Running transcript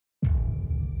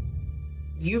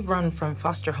You've run from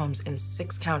foster homes in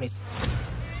 6 counties.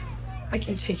 I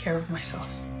can take care of myself.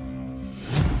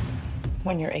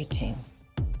 When you're 18,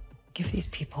 give these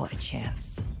people a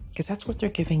chance, because that's what they're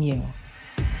giving you.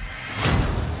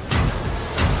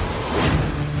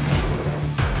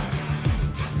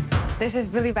 This is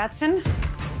Billy Batson.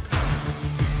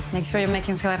 Make sure you make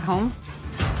him feel at home.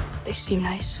 They seem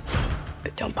nice,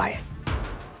 but don't buy it.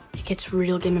 It gets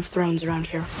real Game of Thrones around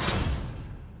here.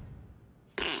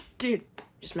 Dude,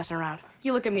 just messing around.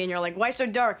 You look at me and you're like, why so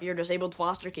dark? You're a disabled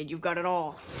foster kid. You've got it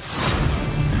all.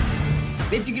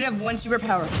 If you could have one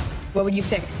superpower, what would you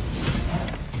pick?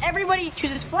 Everybody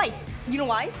chooses flight. You know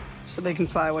why? So they can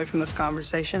fly away from this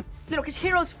conversation? No, because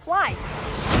heroes fly.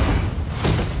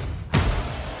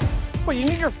 What, you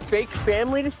need your fake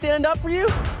family to stand up for you?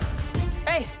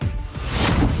 Hey!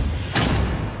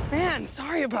 Man,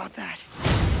 sorry about that.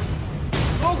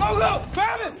 Go, go, go!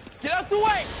 Grab him! Get out the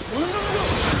way! Go, go, go,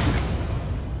 go.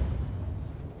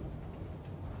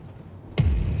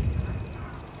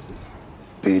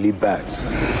 Billy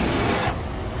Batson,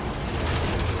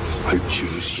 I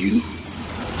choose you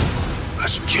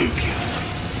as champion.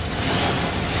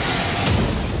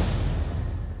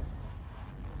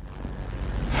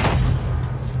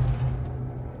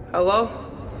 Hello?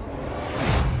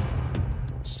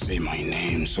 Say my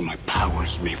name so my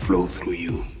powers may flow through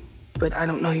you. But I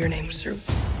don't know your name, sir.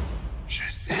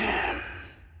 Shazam.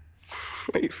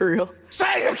 Wait, for real?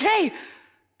 Say, okay!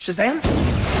 Shazam?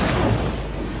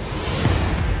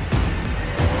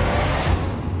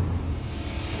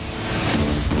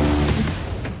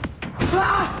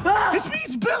 This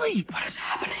means Billy! What is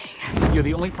happening? You're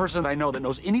the only person I know that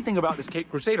knows anything about this Cape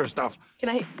Crusader stuff. Can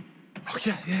I? Oh,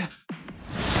 yeah.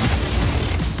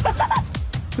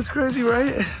 That's crazy,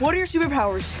 right? What are your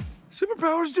superpowers?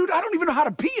 Superpowers, dude? I don't even know how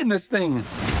to pee in this thing.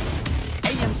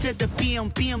 AM to the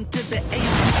PM, PM to the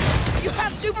AM. You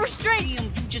have super strength.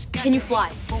 You just got Can you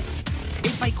fly?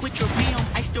 If I quit your PM,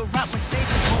 I still rock Mercedes.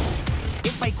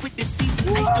 If I quit this season,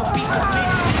 I still be the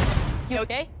greatest. You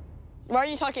okay? Why are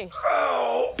you talking?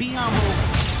 Be on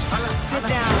move. Sit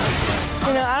down.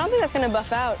 You know, I don't think that's gonna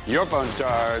buff out. Your phone's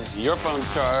charged. Your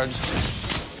phone's charged.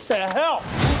 The hell?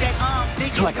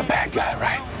 You're like a bad guy,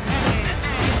 right?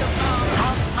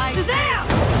 Shazam!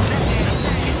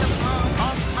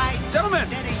 Gentlemen!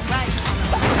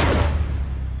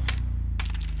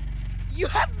 You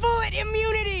have bullet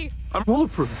immunity! I'm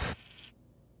bulletproof.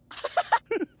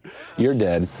 You're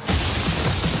dead.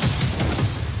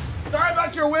 Sorry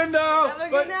about your window, Have a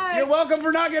good but night. you're welcome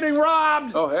for not getting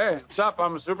robbed. Oh, hey, what's up?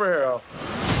 I'm a superhero.